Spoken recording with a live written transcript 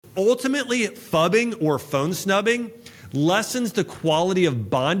Ultimately, phubbing or phone snubbing lessens the quality of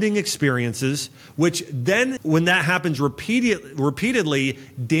bonding experiences, which then, when that happens repeatedly,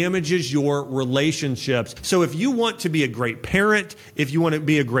 damages your relationships. So if you want to be a great parent, if you want to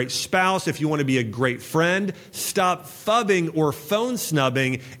be a great spouse, if you want to be a great friend, stop phubbing or phone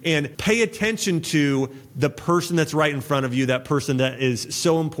snubbing and pay attention to the person that's right in front of you, that person that is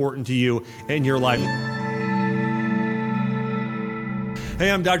so important to you in your life. Hey,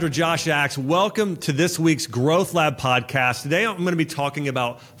 I'm Dr. Josh Axe. Welcome to this week's Growth Lab podcast. Today, I'm going to be talking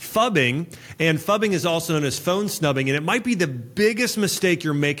about phubbing, and phubbing is also known as phone snubbing, and it might be the biggest mistake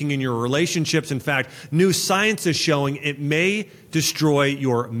you're making in your relationships. In fact, new science is showing it may destroy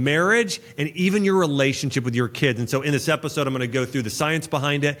your marriage and even your relationship with your kids. And so in this episode, I'm going to go through the science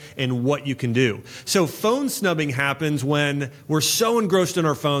behind it and what you can do. So phone snubbing happens when we're so engrossed in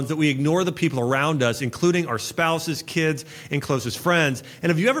our phones that we ignore the people around us, including our spouses, kids, and closest friends. And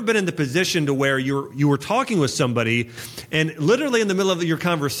have you ever been in the position to where you were talking with somebody and literally in the middle of your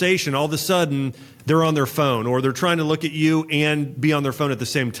conversation, all of a sudden they're on their phone or they're trying to look at you and be on their phone at the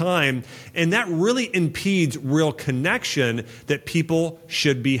same time. And that really impedes real connection that people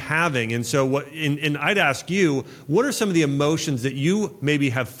should be having. And so and I'd ask you, what are some of the emotions that you maybe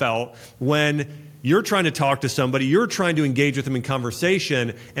have felt when you're trying to talk to somebody, you're trying to engage with them in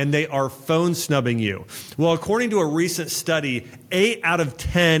conversation, and they are phone snubbing you? Well, according to a recent study, 8 out of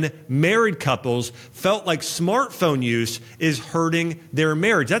 10 married couples felt like smartphone use is hurting their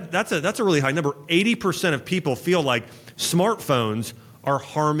marriage. That's a really high number. 80% of people feel like smartphones are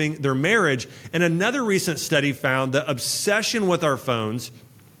harming their marriage. And another recent study found that obsession with our phones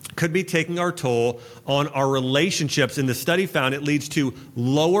could be taking our toll on our relationships. And the study found it leads to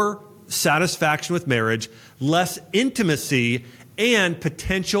lower satisfaction with marriage, less intimacy, and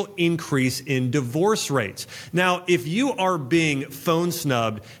potential increase in divorce rates. Now, if you are being phone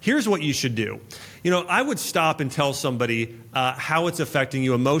snubbed, here's what you should do. I would stop and tell somebody how it's affecting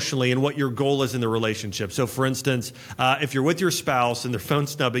you emotionally and what your goal is in the relationship. So for instance, if you're with your spouse and they're phone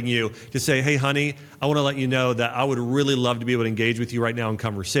snubbing you, just say, hey, honey, I want to let you know that I would really love to be able to engage with you right now in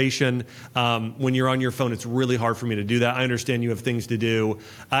conversation. When you're on your phone, it's really hard for me to do that. I understand you have things to do.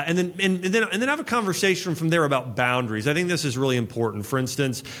 And then have a conversation from there about boundaries. I think this is really important. For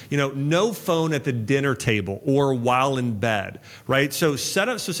instance, no phone at the dinner table or while in bed, right? So set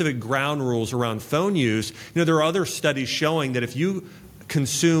up specific ground rules around phone use. There are other studies showing that if you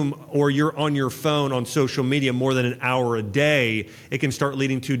consume or you're on your phone on social media more than an hour a day, it can start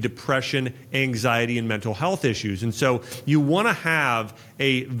leading to depression, anxiety, and mental health issues. And so you want to have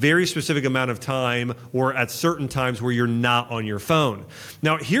a very specific amount of time or at certain times where you're not on your phone.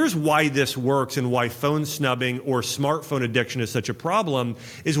 Now, here's why this works and why phone snubbing or smartphone addiction is such a problem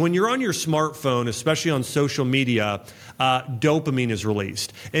is when you're on your smartphone, especially on social media, dopamine is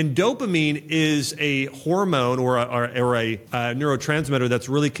released. And dopamine is a hormone or a neurotransmitter that's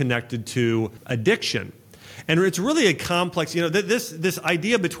really connected to addiction. And it's really a complex, this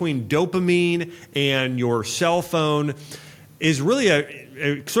idea between dopamine and your cell phone is really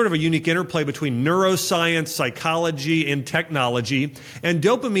a sort of a unique interplay between neuroscience, psychology, and technology. And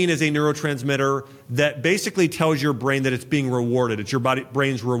dopamine is a neurotransmitter that basically tells your brain that it's being rewarded. It's your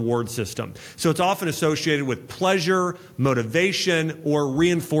brain's reward system. So it's often associated with pleasure, motivation, or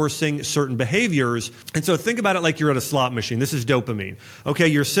reinforcing certain behaviors. And so think about it like you're at a slot machine. This is dopamine. Okay,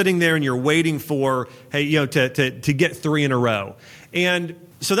 you're sitting there and you're waiting for, to get 3 in a row. And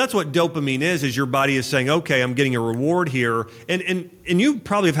so that's what dopamine is your body is saying, okay, I'm getting a reward here. And you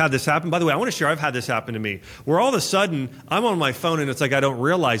probably have had this happen. By the way, I want to share, I've had this happen to me, where all of a sudden I'm on my phone and it's like I don't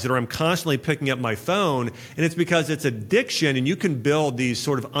realize it, or I'm constantly picking up my phone, and it's because it's addiction, and you can build these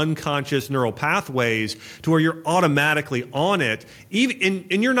sort of unconscious neural pathways to where you're automatically on it,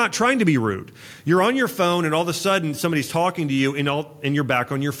 and you're not trying to be rude. You're on your phone, and all of a sudden somebody's talking to you, and you're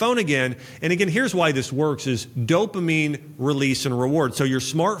back on your phone again. And again, here's why this works is dopamine release and reward. So your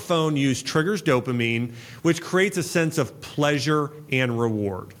smartphone use triggers dopamine, which creates a sense of pleasure and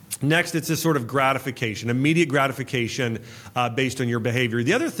reward. Next, it's this sort of gratification, immediate gratification based on your behavior.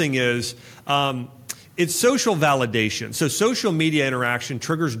 The other thing is it's social validation. So social media interaction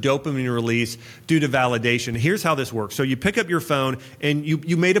triggers dopamine release due to validation. Here's how this works. So you pick up your phone and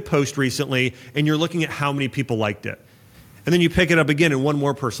you made a post recently and you're looking at how many people liked it. And then you pick it up again and one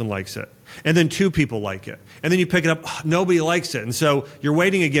more person likes it. And then 2 people like it. And then you pick it up, nobody likes it. And so you're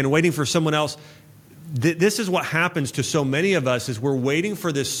waiting again, waiting for someone else. This is what happens to so many of us is we're waiting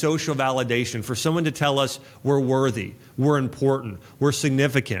for this social validation, for someone to tell us we're worthy, we're important, we're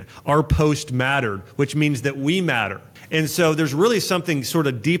significant, our post mattered, which means that we matter. And so there's really something sort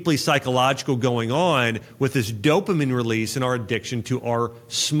of deeply psychological going on with this dopamine release and our addiction to our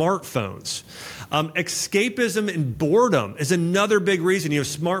smartphones. Escapism and boredom is another big reason.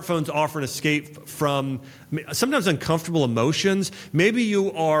 Smartphones offer an escape from sometimes uncomfortable emotions. Maybe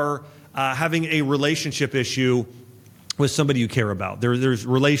you are having a relationship issue with somebody you care about. There's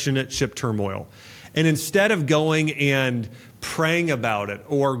relationship turmoil. And instead of going and praying about it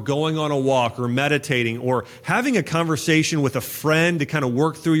or going on a walk or meditating or having a conversation with a friend to kind of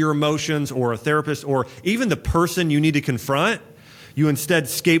work through your emotions, or a therapist, or even the person you need to confront, you instead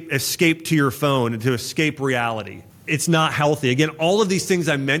escape to your phone and to escape reality. It's not healthy. Again, all of these things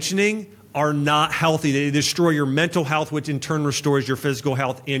I'm mentioning are not healthy. They destroy your mental health, which in turn restores your physical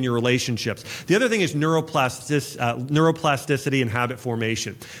health and your relationships. The other thing is neuroplasticity and habit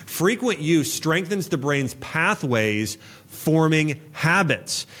formation. Frequent use strengthens the brain's pathways forming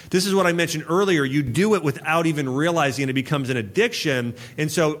habits. This is what I mentioned earlier. You do it without even realizing it becomes an addiction. And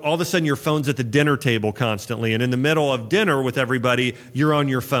so all of a sudden your phone's at the dinner table constantly. And in the middle of dinner with everybody, you're on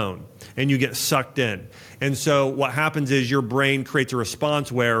your phone and you get sucked in. And so what happens is your brain creates a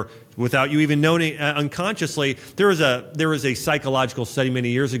response where, without you even knowing unconsciously, there was a psychological study many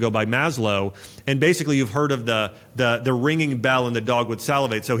years ago by Maslow, and basically you've heard of the ringing bell and the dog would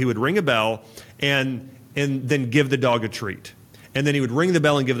salivate. So he would ring a bell and then give the dog a treat. And then he would ring the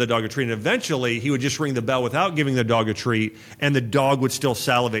bell and give the dog a treat. And eventually he would just ring the bell without giving the dog a treat, and the dog would still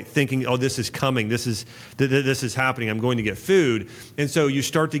salivate, thinking, oh, this is coming. This is happening. I'm going to get food. And so you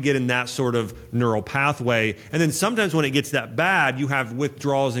start to get in that sort of neural pathway. And then sometimes when it gets that bad, you have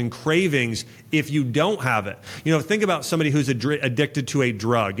withdrawals and cravings if you don't have it. Think about somebody who's addicted to a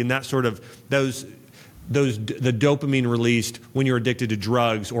drug, and that sort of the dopamine released when you're addicted to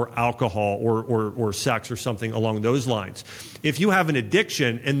drugs or alcohol or sex or something along those lines. If you have an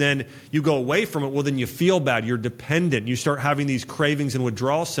addiction and then you go away from it, well, then you feel bad. You're dependent. You start having these cravings and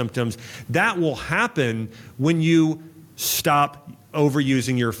withdrawal symptoms. That will happen when you stop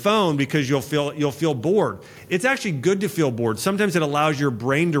overusing your phone, because you'll feel bored. It's actually good to feel bored. Sometimes it allows your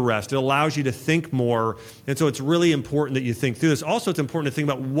brain to rest. It allows you to think more. And so it's really important that you think through this. Also, it's important to think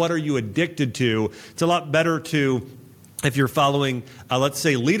about, what are you addicted to? It's a lot better to, if you're following, let's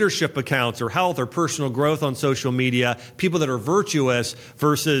say, leadership accounts or health or personal growth on social media, people that are virtuous,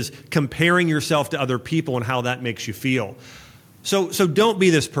 versus comparing yourself to other people and how that makes you feel. So don't be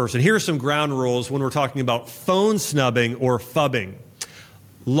this person. Here are some ground rules when we're talking about phone snubbing or phubbing.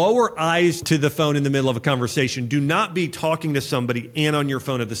 Lower eyes to the phone in the middle of a conversation. Do not be talking to somebody and on your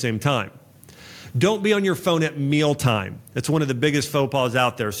phone at the same time. Don't be on your phone at mealtime. That's one of the biggest faux pas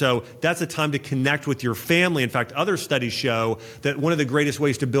out there. So that's a time to connect with your family. In fact, other studies show that one of the greatest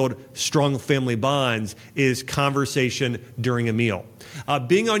ways to build strong family bonds is conversation during a meal.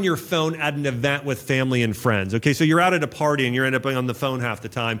 Being on your phone at an event with family and friends. Okay, so you're out at a party and you're end up on the phone half the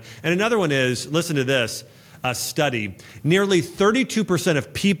time. And another one is, listen to this, a study. Nearly 32%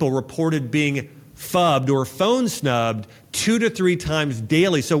 of people reported being phubbed or phone snubbed 2 to 3 times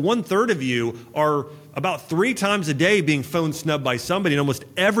daily. So 1/3 of you are about 3 times a day being phone snubbed by somebody, and almost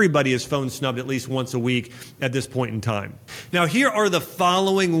everybody is phone snubbed at least once a week at this point in time. Now, here are the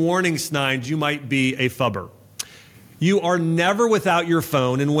following warning signs you might be a phubber. You are never without your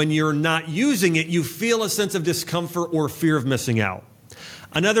phone, and when you're not using it, you feel a sense of discomfort or fear of missing out.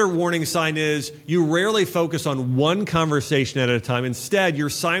 Another warning sign is you rarely focus on one conversation at a time. Instead, you're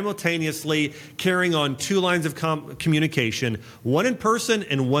simultaneously carrying on 2 lines of communication, one in person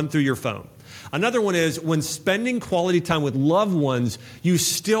and one through your phone. Another one is when spending quality time with loved ones, you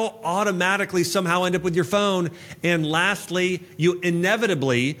still automatically somehow end up with your phone. And lastly, you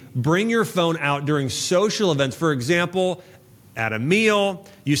inevitably bring your phone out during social events. For example, at a meal,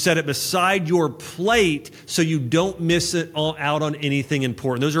 you set it beside your plate so you don't miss it out on anything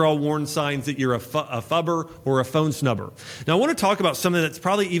important. Those are all warning signs that you're a phubber or a phone snubber. Now, I want to talk about something that's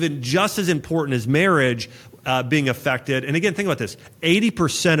probably even just as important as marriage being affected. And again, think about this.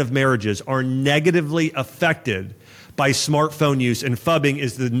 80% of marriages are negatively affected by smartphone use, and phubbing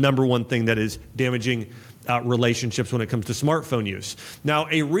is the number one thing that is damaging relationships when it comes to smartphone use. Now,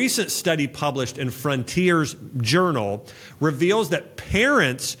 a recent study published in Frontiers Journal reveals that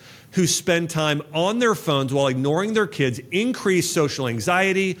parents who spend time on their phones while ignoring their kids increase social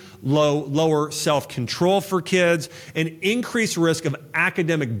anxiety, lower self-control for kids, and increase risk of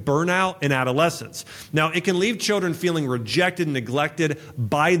academic burnout in adolescence. Now, it can leave children feeling rejected and neglected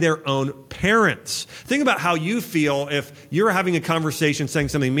by their own parents. Think about how you feel if you're having a conversation saying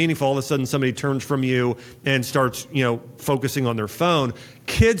something meaningful, all of a sudden somebody turns from you and starts, focusing on their phone.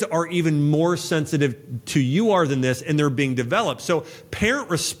 kids are even more sensitive to you are than this, and they're being developed. So parent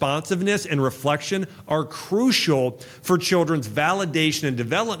responsiveness and reflection are crucial for children's validation and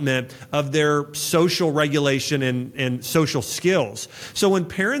development of their social regulation and social skills. So when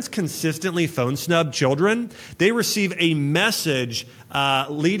parents consistently phone snub children, they receive a message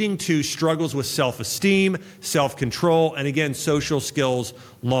leading to struggles with self-esteem, self-control, and again, social skills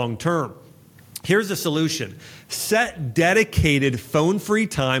long-term. Here's the solution. Set dedicated phone-free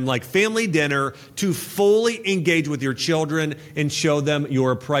time like family dinner to fully engage with your children and show them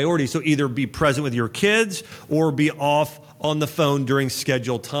your priority. So either be present with your kids or be off on the phone during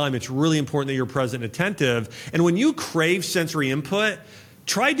scheduled time. It's really important that you're present and attentive. And when you crave sensory input,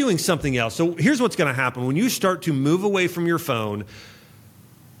 try doing something else. So here's what's going to happen. When you start to move away from your phone,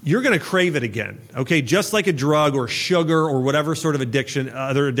 you're going to crave it again, okay? Just like a drug or sugar or whatever sort of addiction,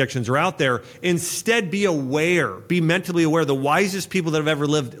 other addictions are out there. Instead, be aware, be mentally aware. The wisest people that have ever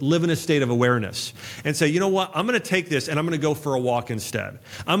lived live in a state of awareness and say, you know what? I'm going to take this and I'm going to go for a walk instead.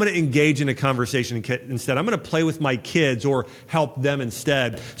 I'm going to engage in a conversation instead. I'm going to play with my kids or help them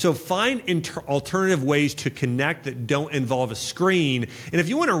instead. So find alternative ways to connect that don't involve a screen. And if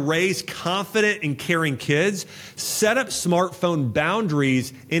you want to raise confident and caring kids, set up smartphone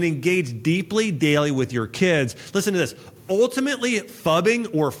boundaries and engage deeply daily with your kids. Listen to this. Ultimately,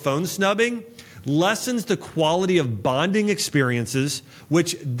 phubbing or phone snubbing lessens the quality of bonding experiences,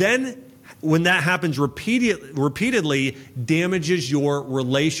 which then, when that happens repeatedly, damages your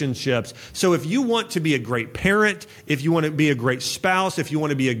relationships. So if you want to be a great parent, if you want to be a great spouse, if you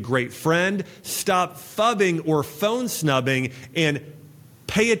want to be a great friend, stop phubbing or phone snubbing and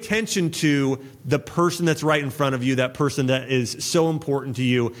pay attention to the person that's right in front of you, that person that is so important to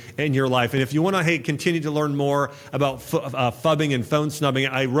you in your life. And if you want to continue to learn more about phubbing and phone snubbing,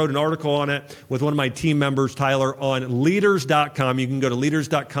 I wrote an article on it with one of my team members, Tyler, on leaders.com. You can go to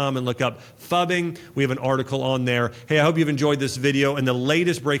leaders.com and look up phubbing. We have an article on there. Hey, I hope you've enjoyed this video and the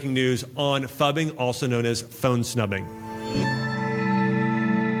latest breaking news on phubbing, also known as phone snubbing.